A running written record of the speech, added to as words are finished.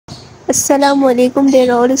अस्सलामुअलैकुम dear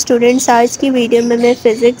all students. आज की वीडियो में मैं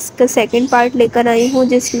फ़िज़िक्स का सेकंड पार्ट लेकर आई हूँ,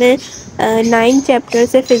 जिसमें 9 चैप्टर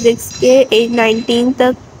से फ़िज़िक्स के 19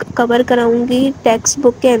 तक कवर कराऊंगी। टेक्स्ट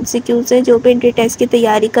बुक के MCQs हैं। जो भी इंटर टेस्ट की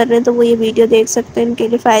तैयारी कर रहे हैं तो वो ये वीडियो देख सकते हैं, उनके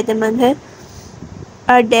लिए फ़ायदेमंद है।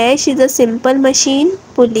 A dash is a simple machine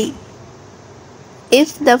pulley.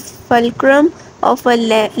 If the fulcrum of a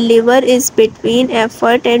lever is between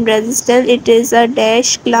effort and resistance, it is a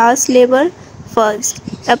dash class lever. First,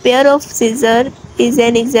 a pair of scissors is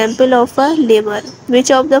an example of a lever. Which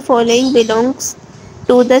of the following belongs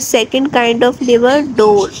to the second kind of lever?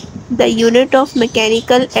 Door. The unit of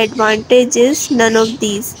mechanical advantage is none of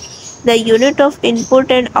these. The unit of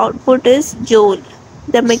input and output is joule.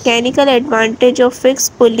 The mechanical advantage of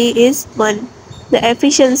fixed pulley is 1. The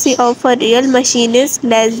efficiency of a real machine is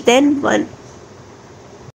less than 1.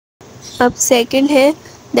 अब second है,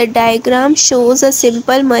 the diagram shows a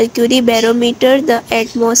simple mercury barometer. The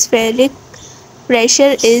atmospheric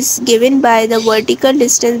pressure is given by the vertical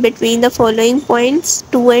distance between the following points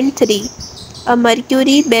 2 and 3. A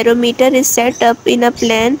mercury barometer is set up in a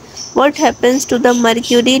plane. What happens to the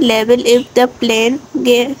mercury level if the plane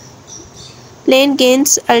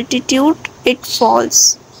gains altitude? It falls.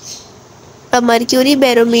 A mercury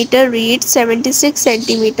barometer reads 76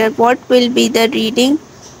 centimeter. What will be the reading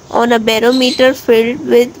on a barometer filled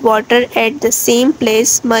with water at the same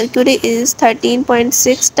place? Mercury is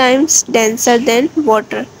 13.6 times denser than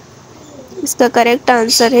water. इसका correct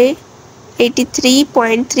answer है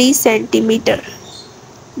 83.3 centimeter.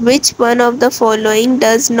 Which one of the following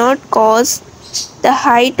does not cause the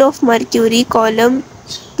height of mercury column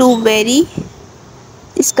to vary?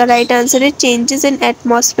 इसका right answer है changes in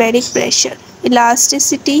atmospheric pressure.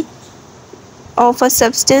 Elasticity of a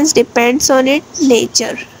substance depends on its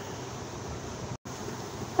nature.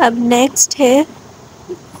 अब next है,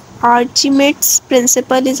 Archimedes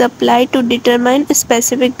principle is applied to determine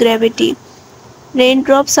specific gravity.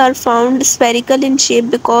 Raindrops are found spherical in shape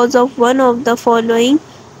because of one of the following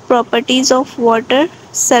properties of water: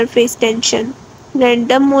 surface tension.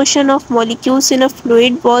 Random motion of molecules in a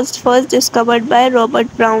fluid was first discovered by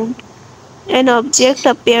Robert Brown. An object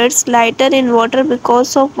appears lighter in water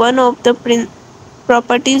because of one of the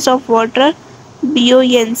properties of water: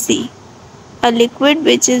 buoyancy. A liquid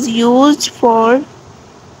which is used for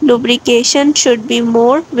lubrication should be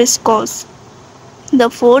more viscous. The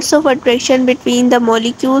force of attraction between the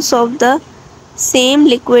molecules of the same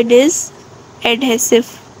liquid is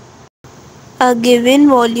adhesive. A given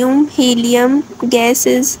volume helium gas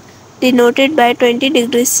is denoted by 20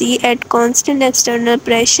 degrees C. At constant external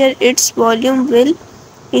pressure, its volume will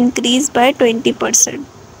increase by 20%.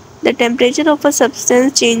 The temperature of a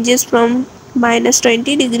substance changes from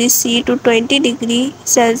 -20 degrees C to 20 degrees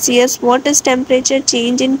Celsius. What is temperature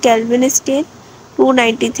change in Kelvin scale?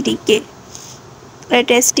 293 K.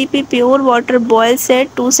 At STP, pure water boils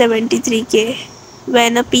at 273 K.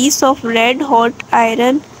 When a piece of red hot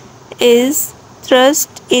iron is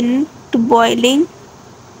thrust into boiling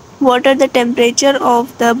water, the temperature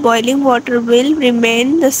of the boiling water will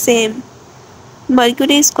remain the same.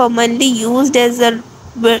 Mercury is commonly used as a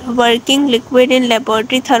working liquid in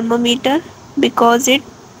laboratory thermometer because it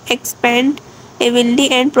expands evenly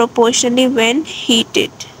and proportionally when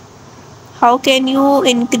heated. How can you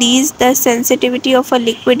increase the sensitivity of a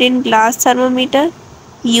liquid in glass thermometer?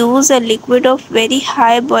 Use a liquid of very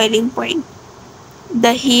high boiling point.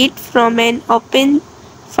 The heat from an open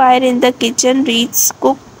fire in the kitchen reaches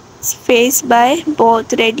cook's face by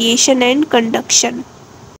both radiation and conduction.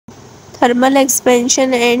 Thermal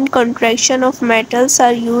expansion and contraction of metals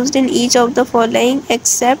are used in each of the following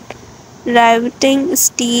except riveting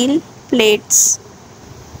steel plates.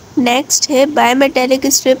 Next है, bimetallic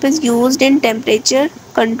strip is used in temperature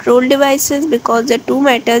control devices because the two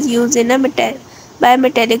metals used in a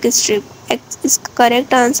bimetallic strip.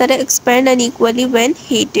 Correct answer है expand unequally when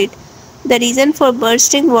heated. The reason for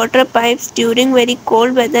bursting water pipes during very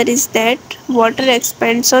cold weather is that water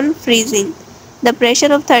expands on freezing. The pressure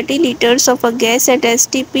of 30 liters of a gas at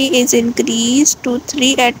STP is increased to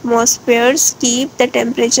 3 atmospheres. Keep the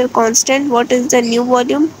temperature constant. What is the new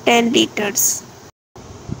volume? 10 liters.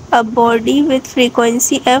 A body with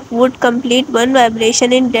frequency f would complete one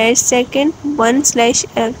vibration in dash second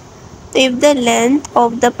 1/f. If the length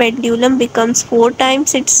of the pendulum becomes 4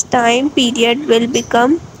 times, its time period will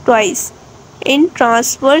become twice. In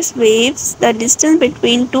transverse waves, the distance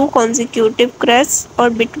between two consecutive crests or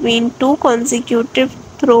between two consecutive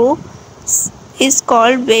throws is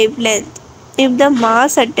called wavelength. If the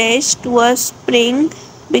mass attached to a spring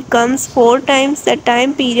becomes 4 times the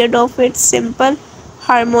time period of its simple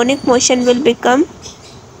harmonic motion will become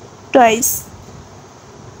twice.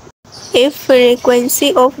 If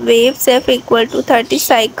frequency of waves f equal to 30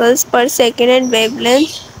 cycles per second and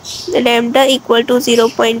wavelength lambda equal to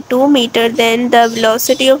 0.2 meter, then the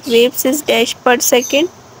velocity of waves is dash per second.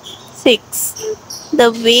 6.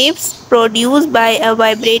 The waves produced by a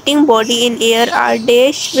vibrating body in air are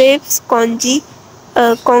dash waves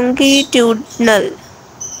longitudinal.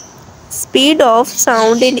 Speed of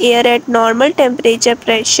sound in air at normal temperature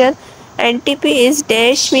pressure NTP is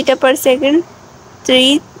dash meter per second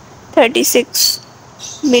 336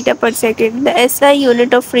 meter per second. The SI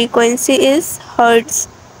unit of frequency is hertz.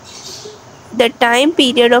 The time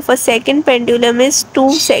period of a second pendulum is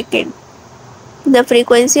 2 seconds. The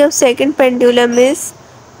frequency of second pendulum is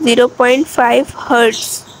 0.5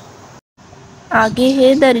 hertz. आगे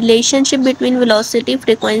है the relationship between velocity,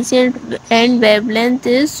 frequency and wavelength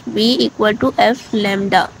is v equal to f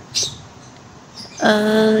lambda.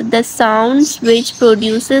 The sounds which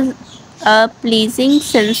produces a pleasing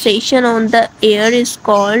sensation on the air is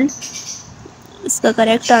called, इसका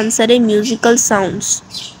correct answer है musical sounds.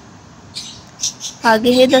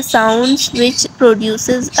 आगे है the sounds which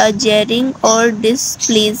produces a jarring or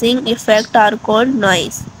displeasing effect are called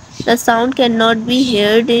noise. The sound cannot be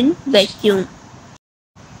heard in vacuum.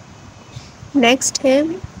 Next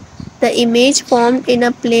है the image formed in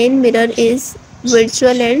a plane mirror is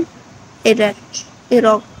virtual and erect.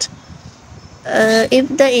 If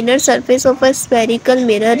the inner surface of a spherical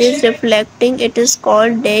mirror is reflecting, it is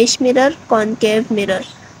called dash mirror, concave mirror.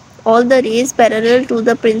 All the rays parallel to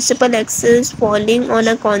the principal axis falling on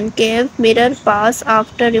a concave mirror pass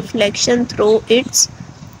after reflection through its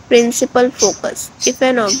principal focus. If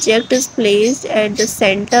an object is placed at the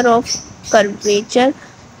center of curvature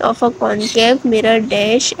of a concave mirror,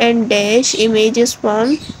 dash and dash images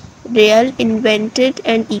form real, inverted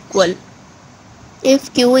and equal.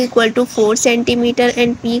 If Q equal to 4 cm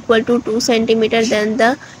and P equal to 2 cm, then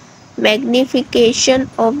the magnification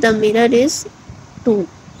of the mirror is 2.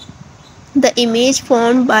 The image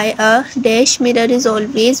formed by a dash mirror is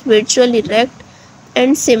always virtually erect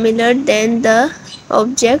and similar than the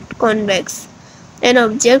object convex. An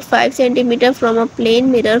object 5 cm from a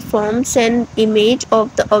plane mirror forms an image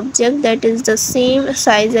of the object that is the same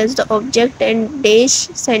size as the object and dash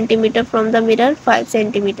centimeter from the mirror 5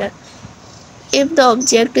 cm. If the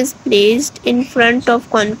object is placed in front of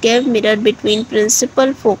concave mirror between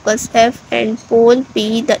principal focus F and pole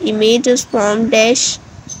P, the image is formed dash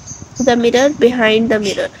the mirror behind the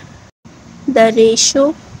mirror. The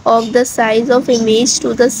ratio of the size of image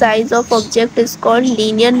to the size of object is called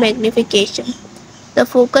linear magnification. The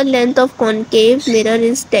focal length of concave mirror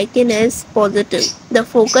is taken as positive. The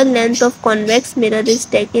focal length of convex mirror is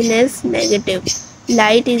taken as negative.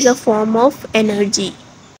 Light is a form of energy.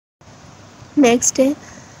 Next,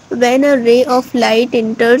 when a ray of light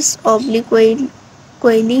enters obliquely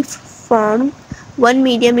from one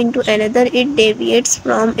medium into another, it deviates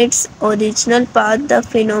from its original path. The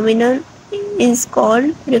phenomenon is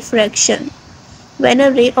called refraction. When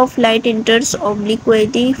a ray of light enters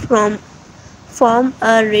obliquely from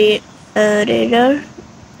a radar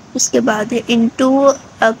उसके बाद है into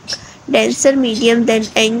a denser medium, then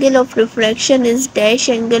angle of refraction is dash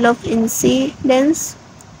angle of incidence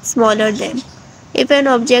smaller than. If an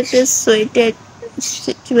object is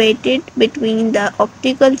situated between the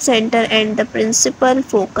optical center and the principal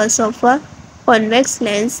focus of a convex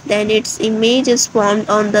lens, then its image is formed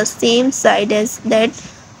on the same side as that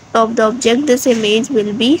of the object. This image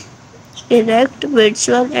will be erect,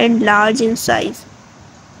 virtual and large in size.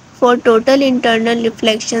 For total internal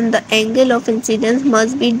reflection, the angle of incidence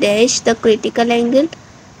must be dash the critical angle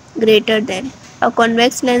greater than. A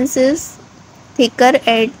convex lens is thicker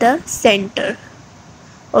at the center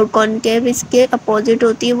और concave इसके opposite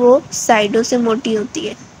होती है, वो साइडों से मोटी होती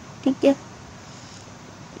है. ठीक है.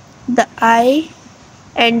 The eye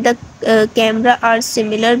and the camera are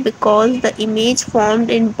similar because the image formed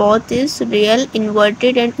in both is real,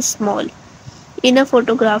 inverted and small. In a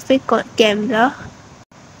photographic camera,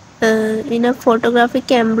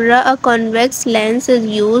 a convex lens is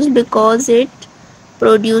used because it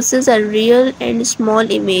produces a real and small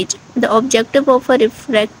image. The objective of a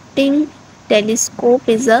refracting telescope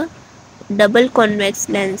is a double convex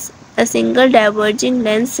lens. A single diverging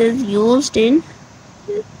lens is used in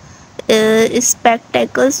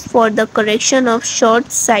spectacles for the correction of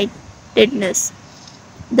short-sightedness.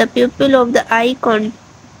 The pupil of the eye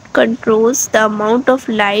controls the amount of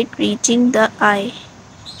light reaching the eye.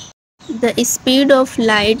 The speed of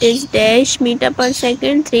light is dash meter per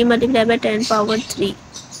second 3 multiplied by 10 power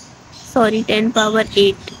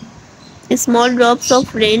 8. Small drops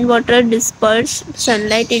of rainwater disperse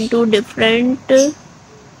sunlight into different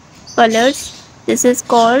colors. This is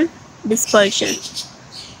called dispersion.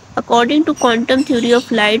 According to quantum theory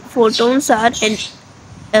of light, photons are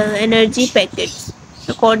energy packets.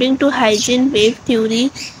 According to Huygens wave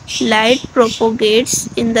theory, light propagates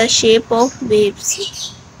in the shape of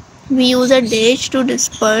waves. We use a dish to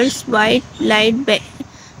disperse white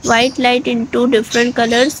light into different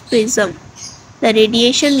colors prism. The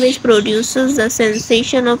radiation which produces the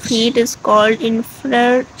sensation of heat is called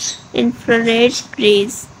infrared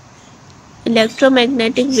rays.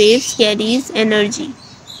 Electromagnetic waves carries energy.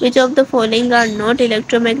 Which of the following are not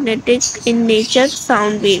electromagnetic in nature?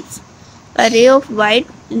 Sound waves. A ray of white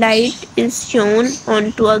light is shown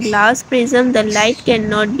onto a glass prism. The light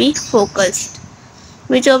cannot be focused.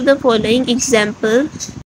 Which of the following example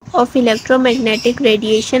of electromagnetic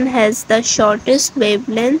radiation has the shortest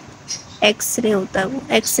wavelength? X-ray होता है वो,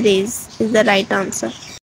 X-rays is the right answer.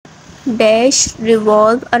 Dash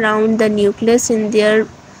revolve around the nucleus in their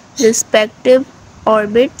respective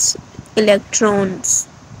orbits. Electrons.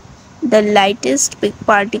 The lightest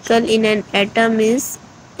particle in an atom is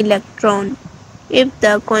electron. If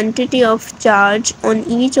the quantity of charge on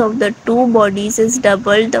each of the two bodies is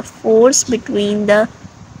doubled, the force between them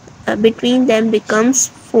becomes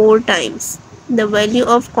 4 times. The value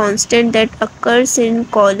of constant that occurs in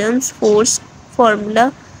Coulomb's force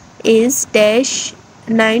formula is dash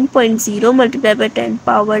 9.0 multiplied by 10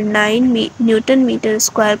 power 9 Newton meter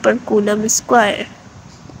square per Coulomb square.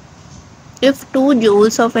 If 2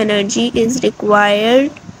 joules of energy is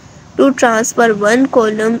required to transfer 1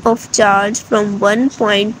 coulomb of charge from one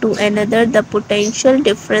point to another, the potential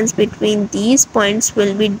difference between these points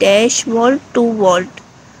will be dash volt 2 volt.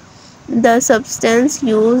 The substance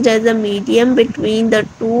used as a medium between the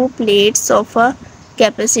two plates of a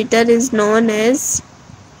capacitor is known as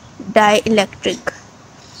dielectric.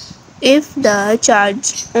 If the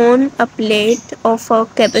charge on a plate of a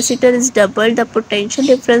capacitor is doubled, the potential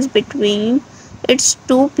difference between its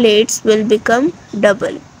two plates will become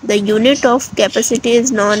double. The unit of capacity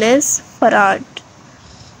is known as farad.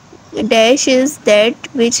 Dash is that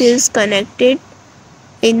which is connected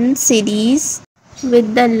in series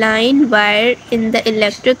with the line wire in the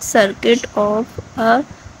electric circuit of a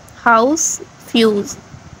house fuse.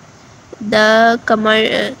 The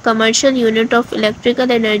commercial unit of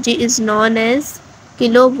electrical energy is known as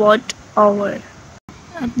kilowatt hour.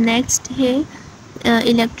 Up next है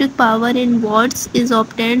electric power in watts is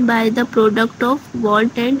obtained by the product of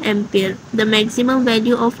volt and ampere. The maximum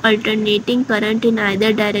value of alternating current in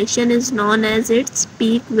either direction is known as its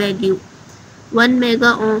peak value. 1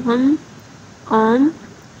 mega ohm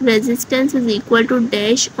resistance is equal to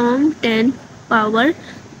dash ohm 10 power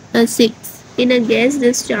 6. In a gas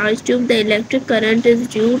discharge tube, the electric current is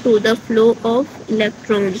due to the flow of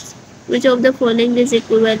electrons. Which of the following is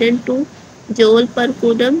equivalent to joule per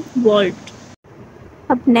coulomb volt?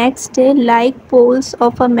 Up next, like poles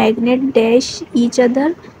of a magnet dash each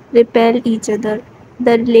other, repel each other.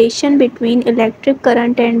 The relation between electric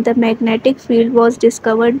current and the magnetic field was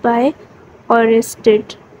discovered by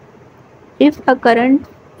Oersted. If a current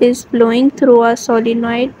is flowing through a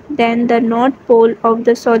solenoid, then the north pole of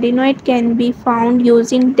the solenoid can be found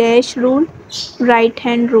using dash rule, right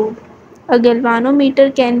hand rule. A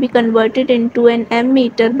galvanometer can be converted into an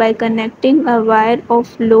ammeter by connecting a wire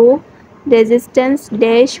of low resistance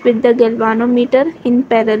dash with the galvanometer in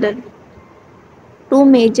parallel. To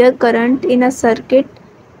measure current in a circuit,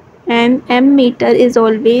 an ammeter is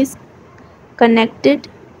always connected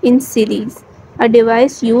in series. A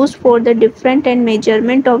device used for the difference and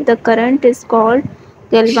measurement of the current is called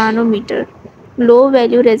galvanometer. Low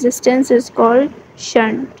value resistance is called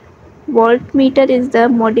shunt. Voltmeter is the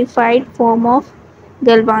modified form of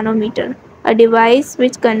galvanometer. A device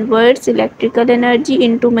which converts electrical energy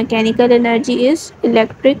into mechanical energy is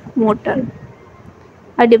electric motor.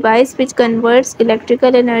 A device which converts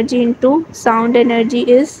electrical energy into sound energy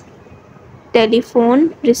is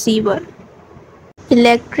telephone receiver.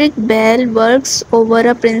 Electric bell works over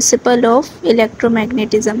a principle of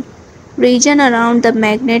electromagnetism. Region around the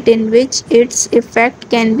magnet in which its effect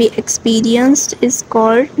can be experienced is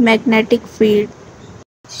called magnetic field.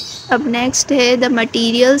 Up next है the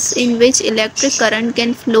materials in which electric current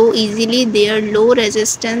can flow easily, their low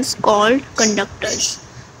resistance called conductors.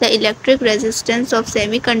 The electric resistance of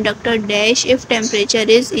semiconductor dash if temperature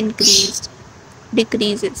is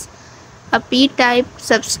decreases. A p-type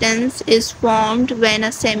substance is formed when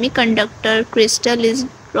a semiconductor crystal is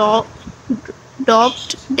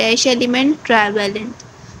doped dash element trivalent.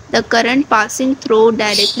 The current passing through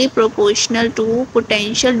directly proportional to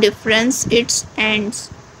potential difference its ends.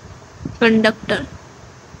 Conductor.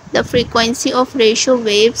 The frequency of ratio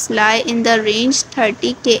waves lie in the range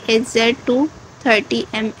 30 kHz to 30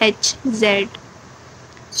 MHz.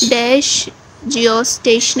 Dash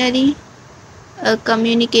geostationary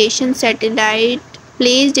communication satellite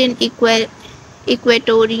placed in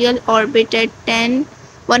equatorial orbit at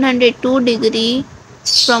 102 degree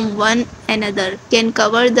from one another can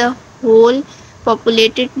cover the whole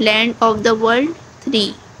populated land of the world.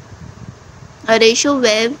 3. A ratio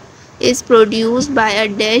wave is produced by a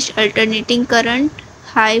dash alternating current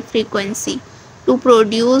high frequency. To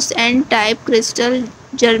produce n-type crystal,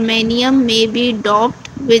 germanium may be doped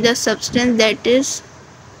with a substance that is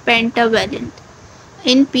pentavalent.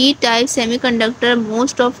 In p-type semiconductor,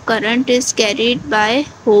 most of current is carried by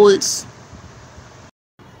holes.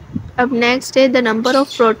 Up next is the number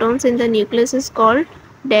of protons in the nucleus is called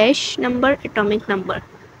dash number, atomic number.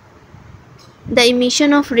 The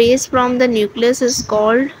emission of rays from the nucleus is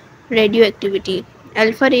called radioactivity.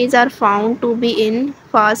 Alpha rays are found to be in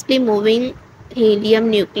fastly moving helium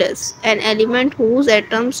nucleus. An element whose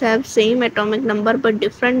atoms have same atomic number but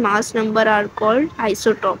different mass number are called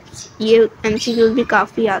isotopes. ये MCQs भी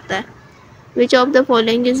काफ़ी आता है. Which of the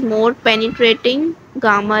following is more penetrating?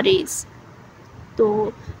 Gamma rays.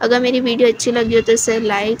 तो अगर मेरी video अच्छी लगी हो तो इसे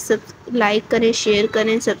लाइक करें, शेयर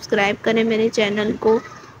करें, सब्सक्राइब करें मेरे चैनल को.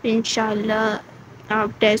 इंशाल्लाह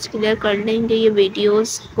आप टेस्ट क्लियर कर लेंगे. ये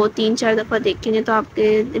वीडियोस को 3-4 दफ़ा देखेंगे तो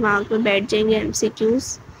आपके दिमाग में बैठ जाएंगे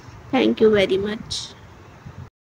MCQs. Thank you very much.